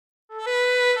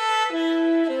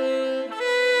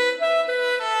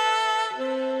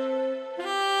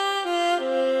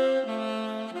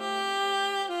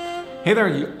Hey there,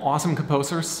 you awesome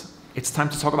composers. It's time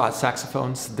to talk about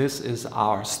saxophones. This is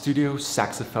our Studio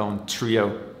Saxophone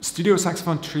Trio. Studio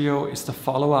Saxophone Trio is the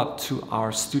follow-up to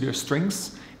our Studio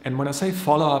Strings. And when I say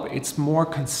follow-up, it's more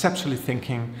conceptually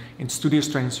thinking. In Studio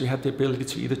Strings, you have the ability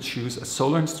to either choose a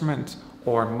solo instrument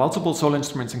or multiple solo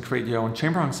instruments and create your own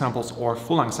chamber ensembles or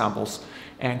full ensembles.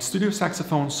 And Studio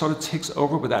Saxophone sort of takes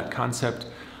over with that concept.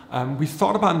 We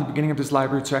thought about in the beginning of this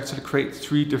library to actually create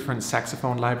 3 different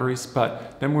saxophone libraries,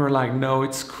 but then we were like, no,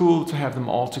 it's cool to have them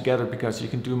all together because you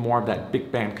can do more of that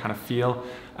big band kind of feel.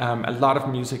 A lot of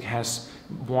music has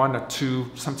 1 or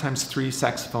 2, sometimes 3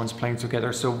 saxophones playing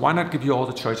together, so why not give you all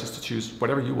the choices to choose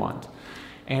whatever you want?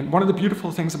 And one of the beautiful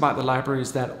things about the library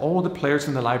is that all the players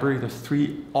in the library, the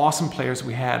 3 awesome players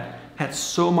we had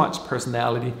so much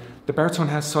personality. The baritone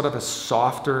has sort of a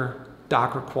softer,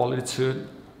 darker quality to it.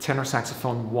 Tenor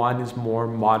saxophone 1 is more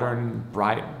modern,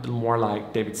 bright, more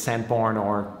like David Sanborn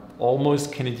or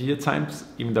almost Kennedy at times,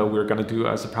 even though we're going to do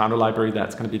a soprano library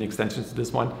that's going to be an extension to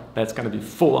this one. That's going to be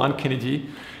full on Kennedy.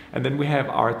 And then we have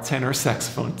our tenor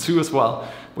saxophone 2 as well,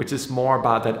 which is more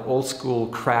about that old school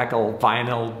crackle,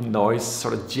 vinyl noise,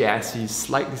 sort of jazzy,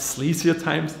 slightly sleazy at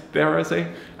times, dare I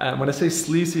say. When I say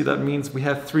sleazy, that means we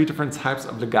have 3 different types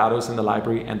of legatos in the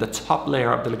library, and the top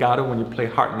layer of the legato, when you play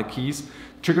hard in the keys,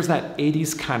 triggers that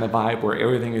 80s kind of vibe where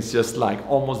everything is just like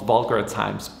almost vulgar at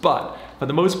times. But for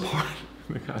the most part,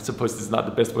 I suppose this is not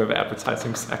the best way of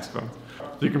advertising saxophones.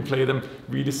 You can play them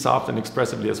really soft and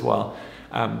expressively as well.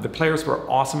 The players were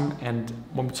awesome, and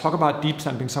when we talk about deep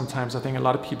sampling sometimes, I think a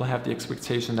lot of people have the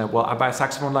expectation that, well, I buy a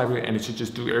saxophone library and it should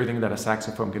just do everything that a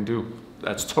saxophone can do.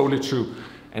 That's totally true.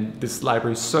 And this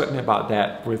library is certainly about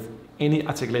that with any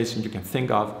articulation you can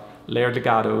think of, layered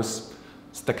legatos,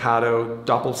 staccato,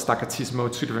 double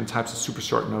staccatissimo, 2 different types of super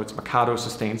short notes, staccato,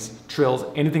 sustains, trills,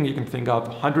 anything you can think of,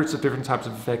 hundreds of different types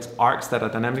of effects, arcs that are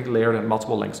dynamically layered at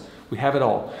multiple lengths. We have it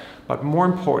all. But more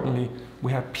importantly,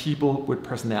 we have people with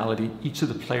personality. Each of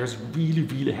the players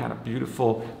really had a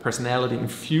beautiful personality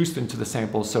infused into the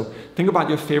samples. So think about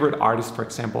your favorite artist, for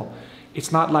example.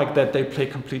 It's not like that they play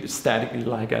completely statically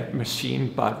like a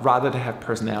machine, but rather they have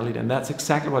personality. And that's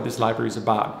exactly what this library is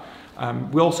about.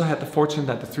 We also had the fortune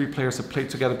that the 3 players have played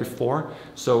together before,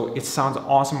 so it sounds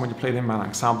awesome when you play them in an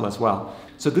ensemble as well.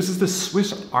 So this is the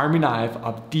Swiss Army knife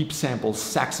of deep sample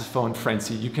saxophone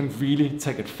frenzy. You can really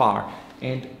take it far.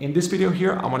 And in this video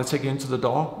here, I want to take you into the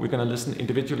DAW. We're going to listen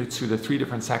individually to the 3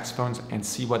 different saxophones and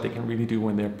see what they can really do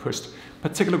when they're pushed,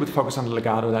 particularly with focus on the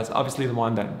legato. That's obviously the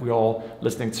one that we're all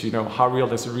listening to, you know, how real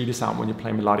does it really sound when you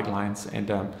play melodic lines,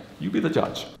 and you be the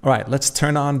judge. All right, let's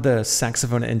turn on the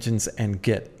saxophone engines and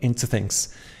get into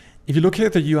things. If you look here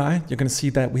at the UI, you're going to see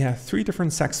that we have 3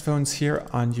 different saxophones here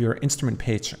on your instrument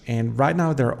page, and right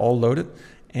now they're all loaded.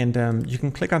 And you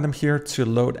can click on them here to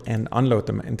load and unload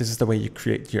them. And this is the way you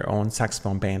create your own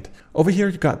saxophone band. Over here,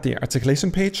 you got the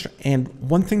articulation page. And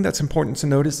one thing that's important to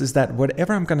notice is that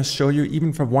whatever I'm going to show you,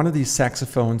 even for one of these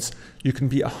saxophones, you can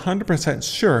be 100%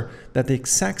 sure that the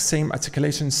exact same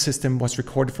articulation system was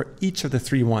recorded for each of the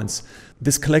 3 ones.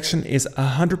 This collection is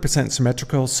 100%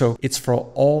 symmetrical, so it's for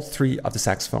all 3 of the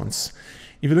saxophones.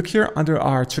 If you look here under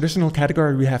our traditional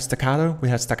category, we have staccato, we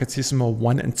have staccatissimo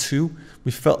 1 and 2.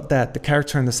 We felt that the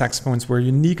character in the saxophones were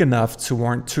unique enough to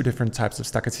warrant 2 different types of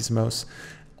staccatissimos.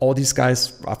 All these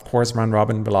guys, of course, round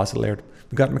robin, velocilayered.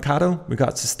 We got Mikado, we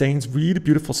got sustains, really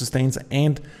beautiful sustains,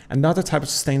 and another type of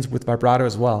sustains with vibrato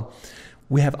as well.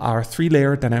 We have our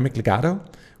 3-layer dynamic legato.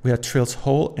 We have trills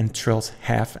whole and trills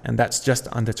half, and that's just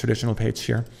on the traditional page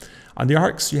here. On the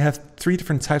arcs, you have 3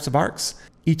 different types of arcs,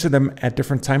 each of them at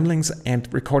different time lengths and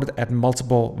recorded at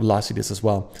multiple velocities as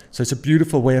well. So it's a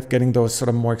beautiful way of getting those sort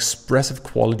of more expressive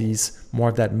qualities, more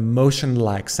of that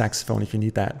motion-like saxophone if you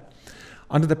need that.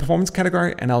 Under the performance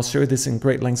category, and I'll show you this in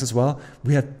great lengths as well,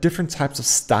 we have different types of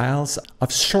styles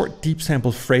of short, deep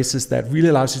sample phrases that really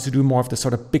allows you to do more of the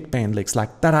sort of big band licks,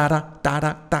 like da-da-da,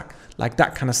 da-da-da, like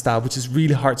that kind of style, which is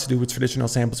really hard to do with traditional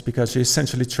samples because you're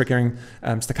essentially triggering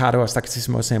staccato or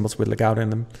staccatissimo samples with legato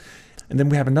in them. And then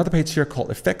we have another page here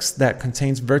called Effects that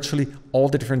contains virtually all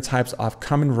the different types of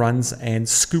common runs and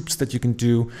scoops that you can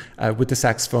do with the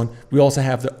saxophone. We also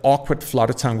have the awkward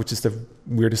flutter tongue, which is the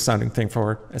weirdest sounding thing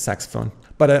for a saxophone.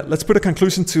 But let's put a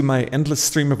conclusion to my endless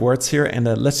stream of words here, and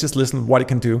let's just listen to what it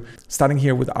can do. Starting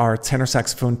here with our tenor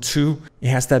saxophone 2. It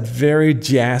has that very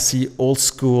jazzy, old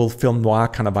school film noir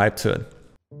kind of vibe to it.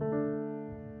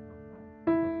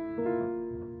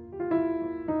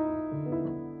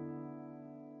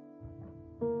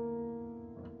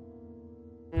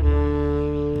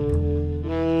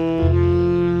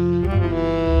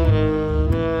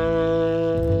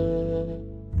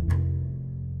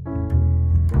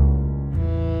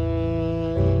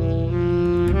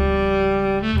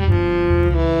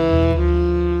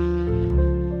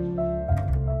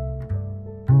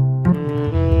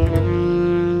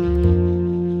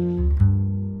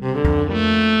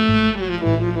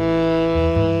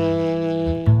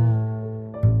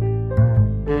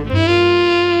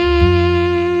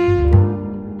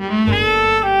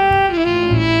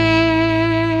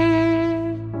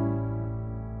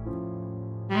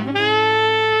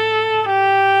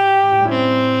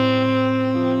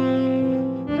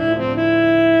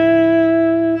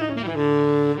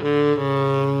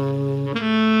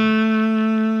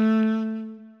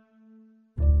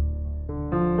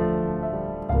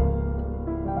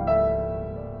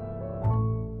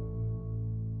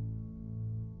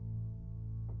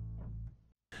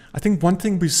 think one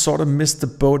thing we sort of missed the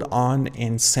boat on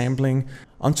in sampling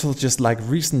until just like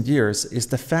recent years is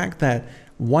the fact that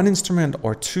one instrument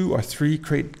or two or three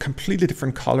create completely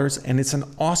different colors, and it's an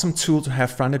awesome tool to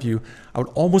have in front of you. I would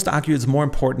almost argue it's more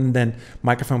important than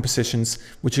microphone positions,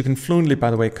 which you can fluently, by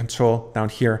the way, control down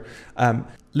here.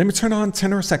 Let me turn on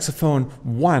Tenor Saxophone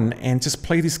 1 and just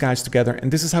play these guys together.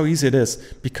 And this is how easy it is.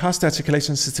 Because the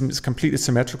articulation system is completely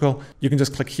symmetrical, you can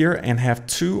just click here and have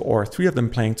 2 or 3 of them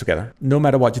playing together, no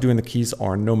matter what you do in the keys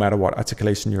or no matter what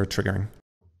articulation you're triggering.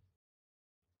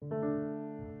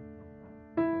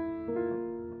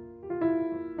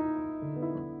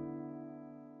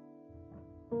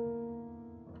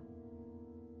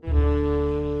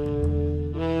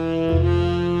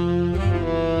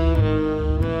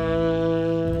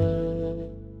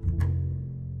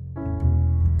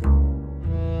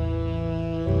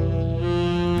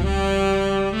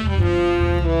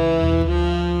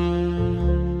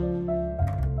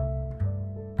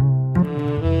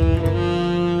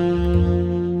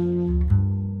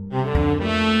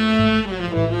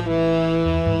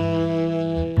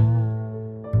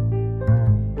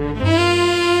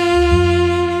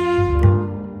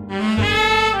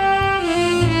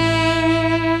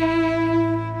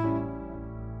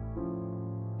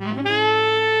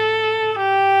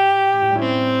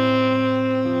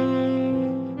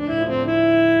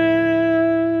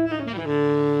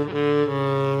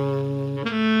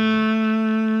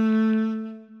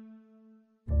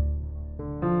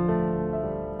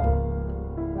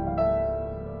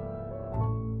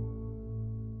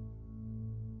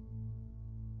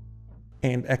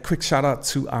 And a quick shout out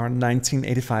to our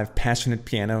 1985 Passionate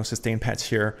piano sustain patch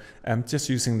here, just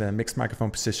using the mixed microphone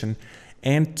position,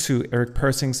 and to Eric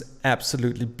Persing's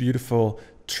absolutely beautiful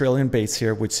trillion bass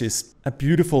here, which is a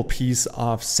beautiful piece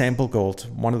of sample gold.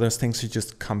 One of those things you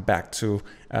just come back to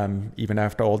even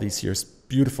after all these years.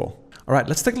 Beautiful. All right,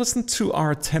 let's take a listen to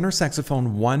our Tenor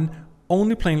Saxophone 1,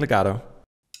 only playing legato.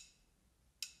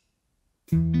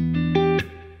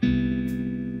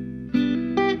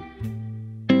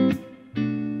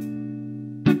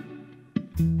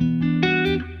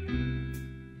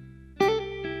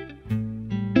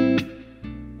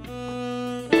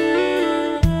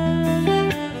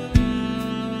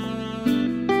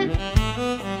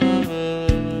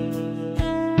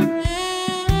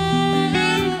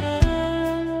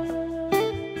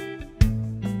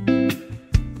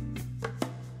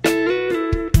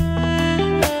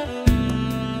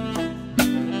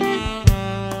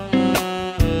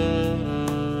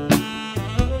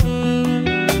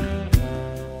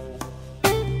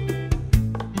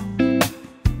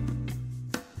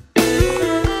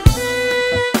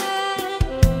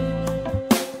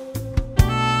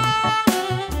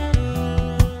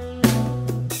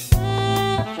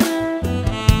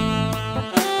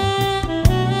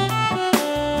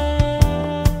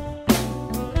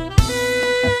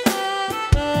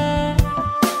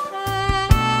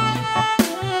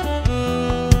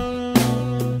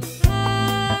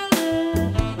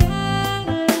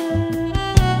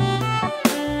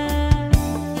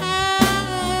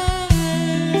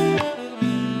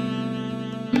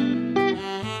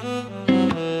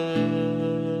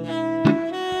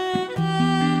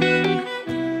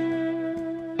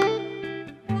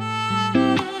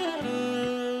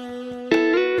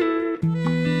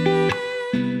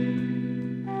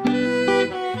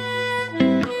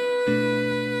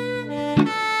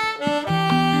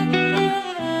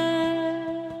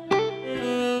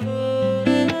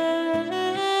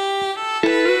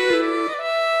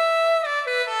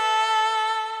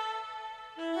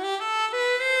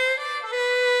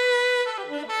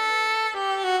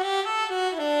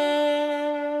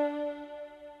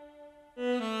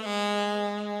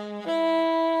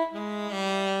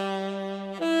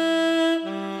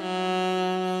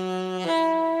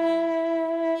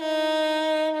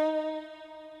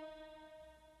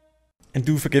 And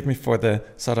do forgive me for the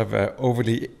sort of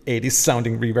overly 80s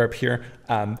sounding reverb here.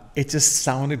 It just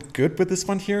sounded good with this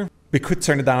one here. We could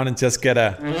turn it down and just get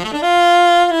a...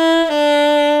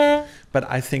 But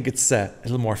I think it's a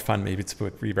little more fun maybe to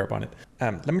put reverb on it.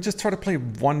 Let me just try to play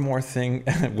one more thing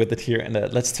with it here, and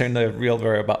let's turn the real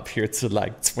verb up here to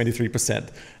like 23%.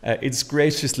 It's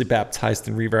graciously baptized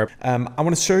in reverb. I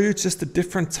want to show you just the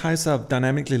different types of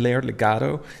dynamically layered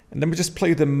legato, and let me just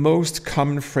play the most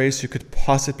common phrase you could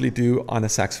possibly do on a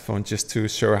saxophone just to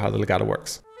show how the legato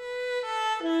works.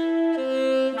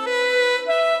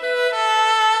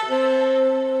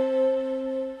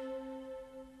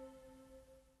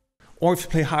 Or if you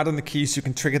play hard on the keys, you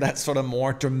can trigger that sort of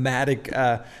more dramatic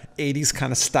 80s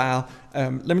kind of style.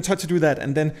 Let me try to do that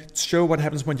and then show what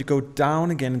happens when you go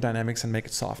down again in dynamics and make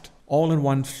it soft. All in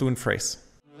one fluent phrase.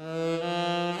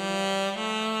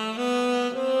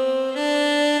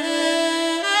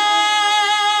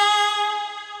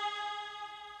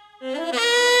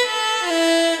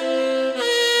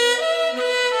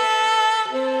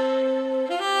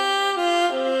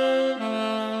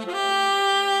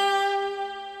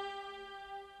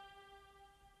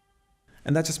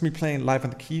 And that's just me playing live on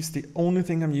the keys. The only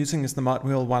thing I'm using is the mod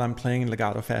wheel while I'm playing in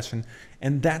legato fashion.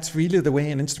 And that's really the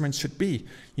way an instrument should be.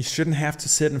 You shouldn't have to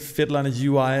sit and fiddle on a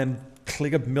UI and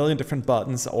click a million different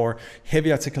buttons or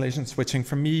heavy articulation switching.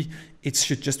 For me, it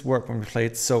should just work when we play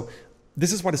it. So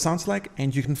this is what it sounds like,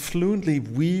 and you can fluently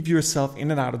weave yourself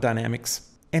in and out of dynamics.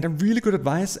 And a really good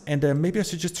advice, and maybe I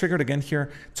should just trigger it again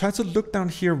here, try to look down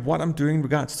here what I'm doing in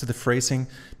regards to the phrasing,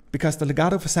 because the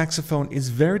legato for saxophone is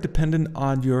very dependent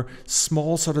on your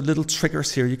small sort of little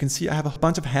triggers here. You can see I have a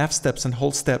bunch of half steps and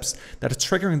whole steps that are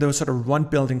triggering those sort of run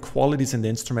building qualities in the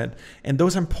instrument. And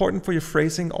those are important for your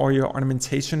phrasing or your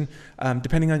ornamentation,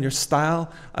 depending on your style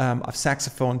of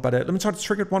saxophone. But let me try to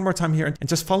trigger it one more time here and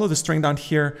just follow the string down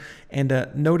here and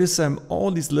notice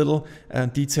all these little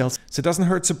details. So it doesn't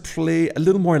hurt to play a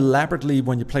little more elaborately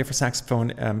when you play for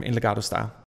saxophone in legato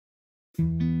style.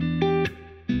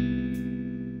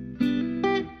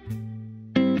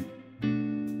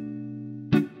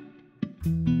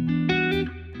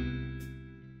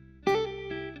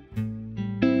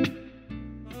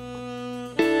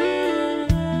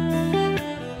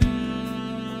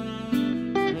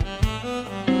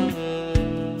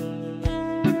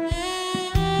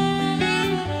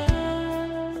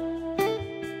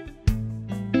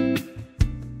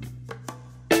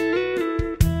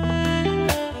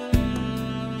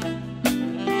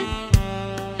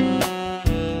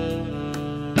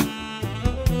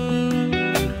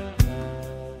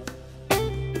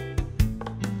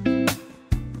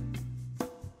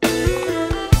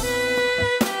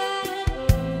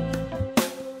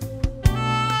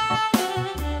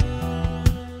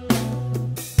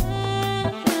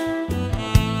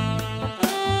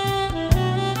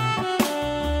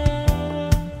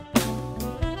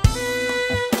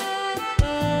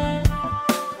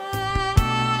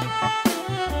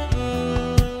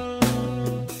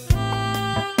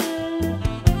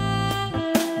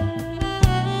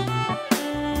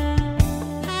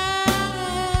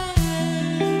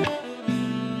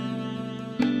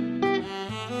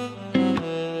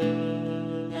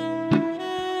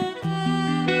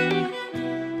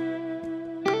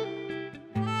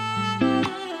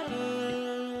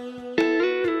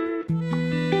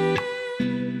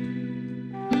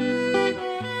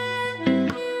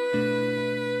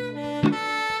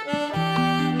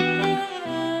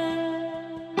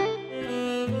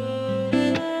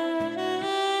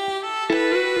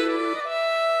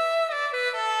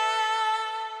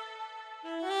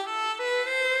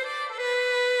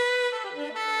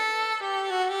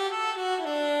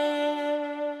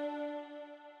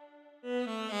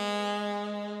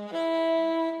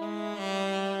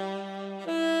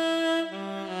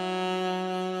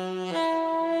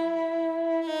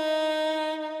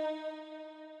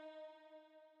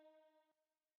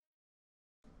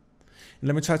 And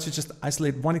let me try to just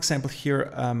isolate one example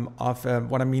here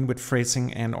of what I mean with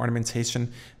phrasing and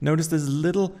ornamentation. Notice this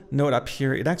little note up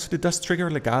here. It actually does trigger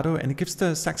legato, and it gives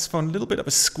the saxophone a little bit of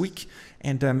a squeak.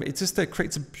 And it just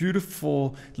creates a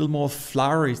beautiful, little more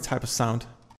flowery type of sound.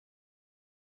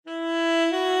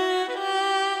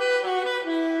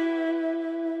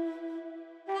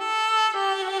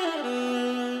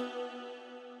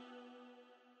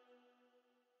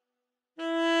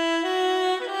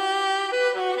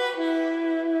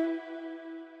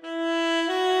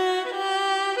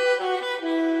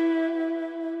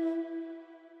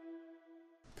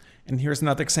 And here's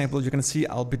another example. You're going to see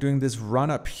I'll be doing this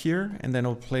run up here, and then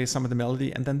I'll play some of the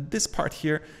melody. And then this part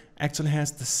here actually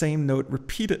has the same note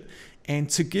repeated. And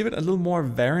to give it a little more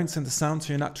variance in the sound, so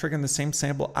you're not triggering the same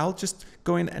sample, I'll just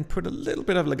go in and put a little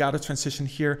bit of legato transition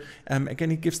here. Again,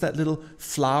 it gives that little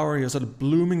flowery or sort of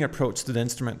blooming approach to the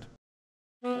instrument.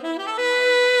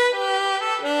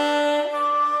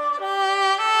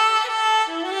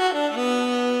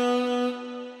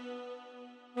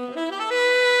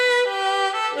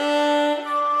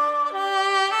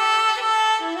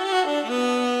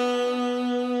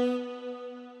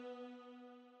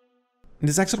 And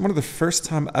it's actually one of the first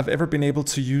time I've ever been able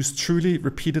to use truly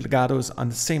repeated legatos on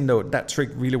the same note. That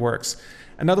trick really works.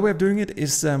 Another way of doing it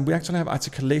is we actually have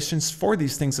articulations for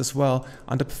these things as well.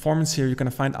 Under performance here, you're going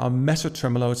to find our measured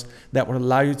tremolos that will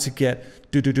allow you to get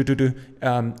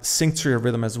sync to your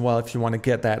rhythm as well if you want to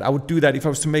get that. I would do that if I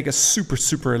was to make a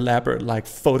super elaborate like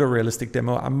photorealistic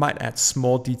demo. I might add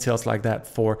small details like that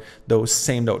for those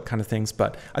same note kind of things,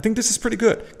 but I think this is pretty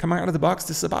good. Coming out of the box,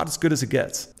 this is about as good as it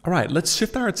gets. All right, let's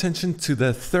shift our attention to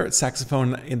the third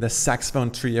saxophone in the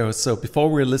saxophone trio. So before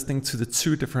we were listening to the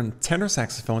two different tenor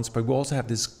saxophones, but we also have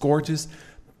this gorgeous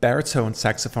baritone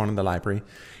saxophone in the library.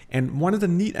 And one of the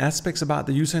neat aspects about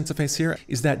the user interface here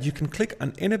is that you can click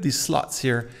on any of these slots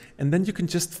here, and then you can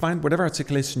just find whatever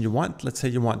articulation you want. Let's say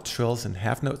you want trills and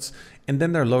half notes, and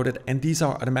then they're loaded, and these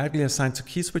are automatically assigned to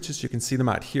key switches. You can see them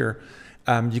out here.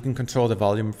 You can control the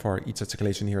volume for each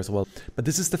articulation here as well. But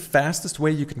this is the fastest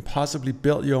way you can possibly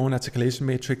build your own articulation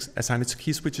matrix, assign it to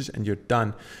key switches, and you're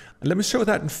done. And let me show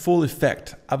that in full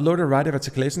effect. I've loaded a variety of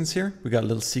articulations here. We got a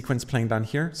little sequence playing down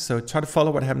here. So try to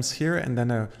follow what happens here, and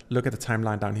then look at the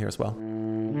timeline down here as well.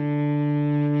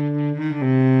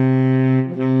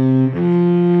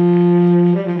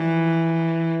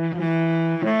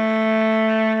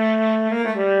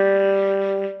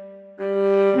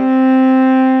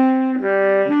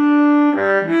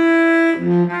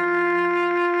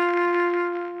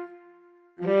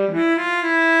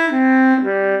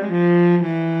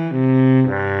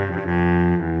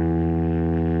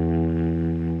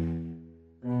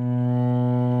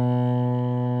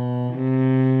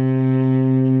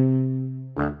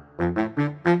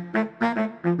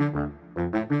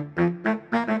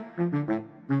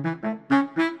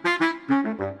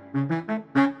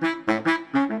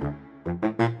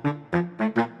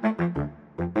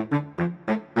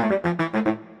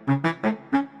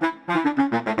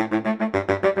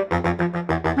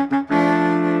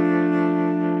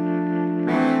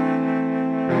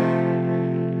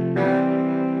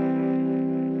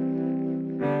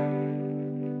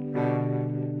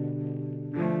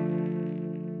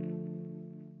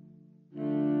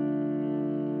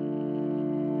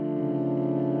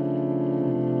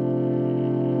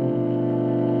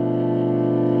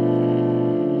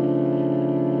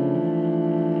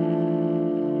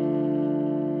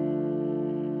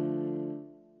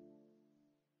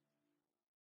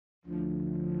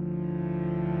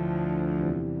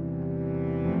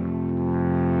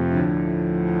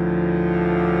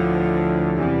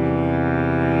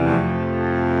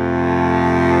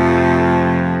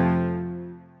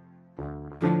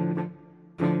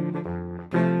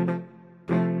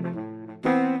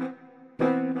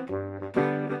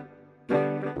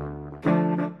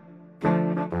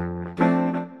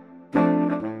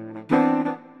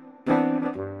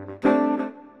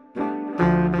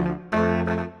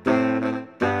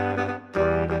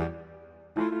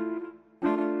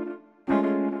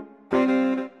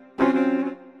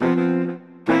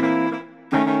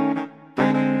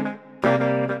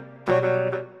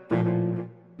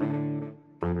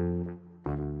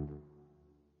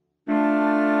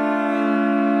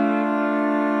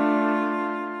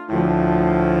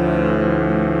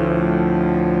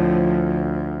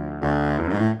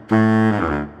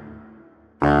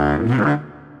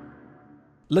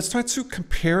 Let's try to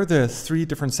compare the three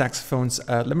different saxophones.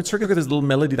 Let me trigger this little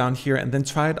melody down here and then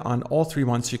try it on all three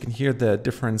ones so you can hear the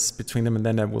difference between them, and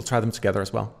then we'll try them together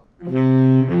as well.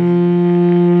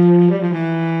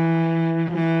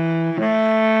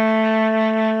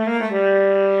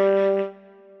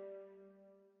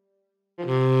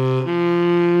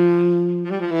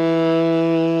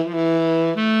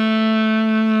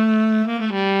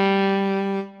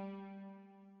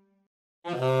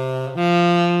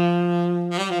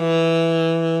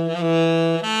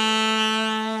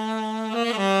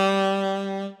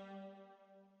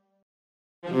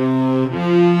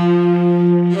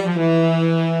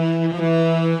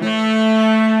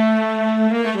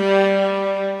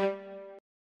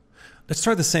 Let's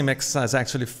try the same exercise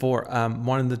actually for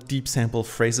one of the deep sample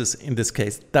phrases, in this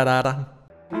case, da-da-da.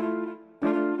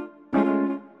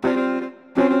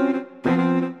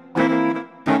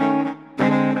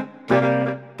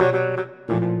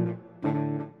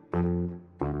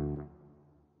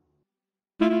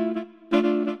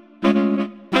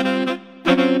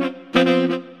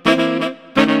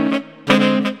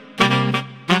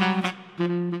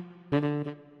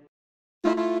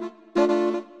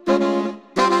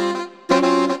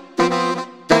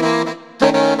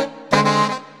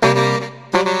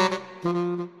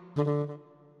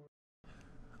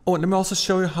 Oh, and let me also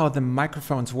show you how the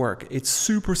microphones work. It's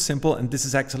super simple, and this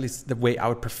is actually the way I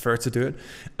would prefer to do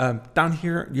it. Down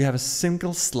here, you have a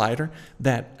single slider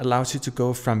that allows you to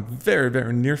go from very,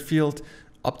 very near field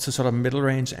up to sort of middle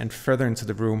range and further into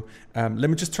the room. Let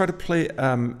me just try to play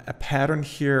a pattern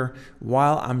here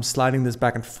while I'm sliding this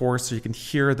back and forth so you can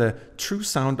hear the true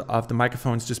sound of the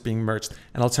microphones just being merged.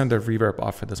 And I'll turn the reverb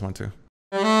off for this one too.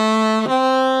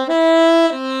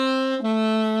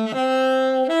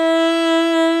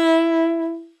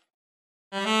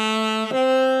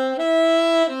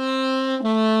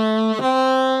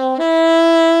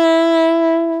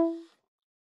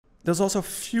 There's also a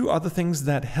few other things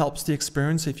that helps the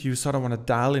experience if you sort of want to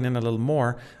dial in a little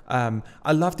more.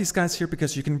 I love these guys here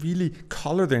because you can really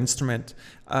color the instrument.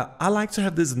 I like to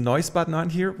have this noise button on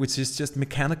here, which is just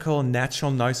mechanical,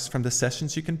 natural noises from the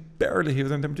sessions. You can barely hear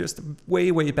them. They're just way,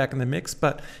 way back in the mix,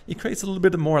 but it creates a little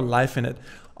bit more life in it.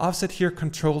 Offset here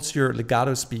controls your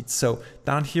legato speed. So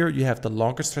down here you have the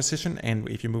longest transition, and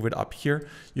if you move it up here,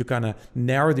 you're gonna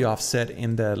narrow the offset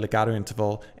in the legato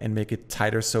interval and make it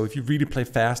tighter. So if you really play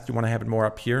fast, you wanna have it more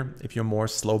up here. If you're more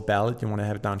slow ballad, you wanna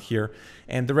have it down here.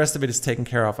 And the rest of it is taken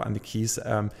care of on the keys.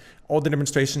 All the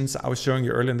demonstrations I was showing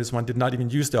you earlier in this one did not even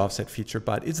use the offset feature,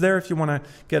 but it's there if you want to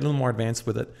get a little more advanced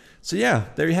with it. So yeah,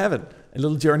 there you have it. A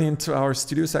little journey into our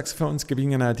studio saxophones,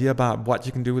 giving you an idea about what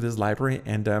you can do with this library.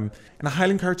 And I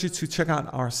highly encourage you to check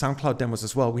out our SoundCloud demos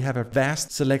as well. We have a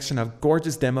vast selection of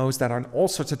gorgeous demos that are in all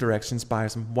sorts of directions by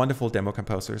some wonderful demo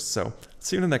composers. So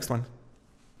see you in the next one.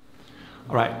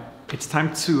 All right, it's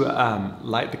time to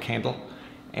light the candle.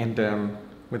 And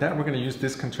with that, we're going to use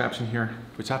this contraption here,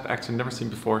 which I've actually never seen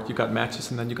before. You got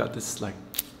matches, and then you got this like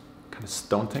kind of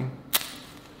stone thing.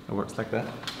 It works like that.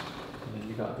 And then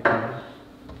you got the candle.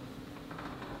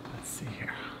 Let's see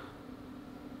here.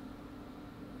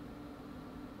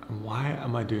 And why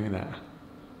am I doing that?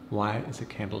 Why is it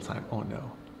candle time? Oh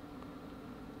no.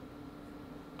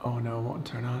 Oh no, it won't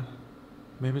turn on.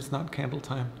 Maybe it's not candle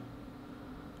time.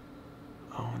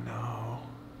 Oh no.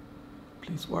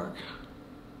 Please work.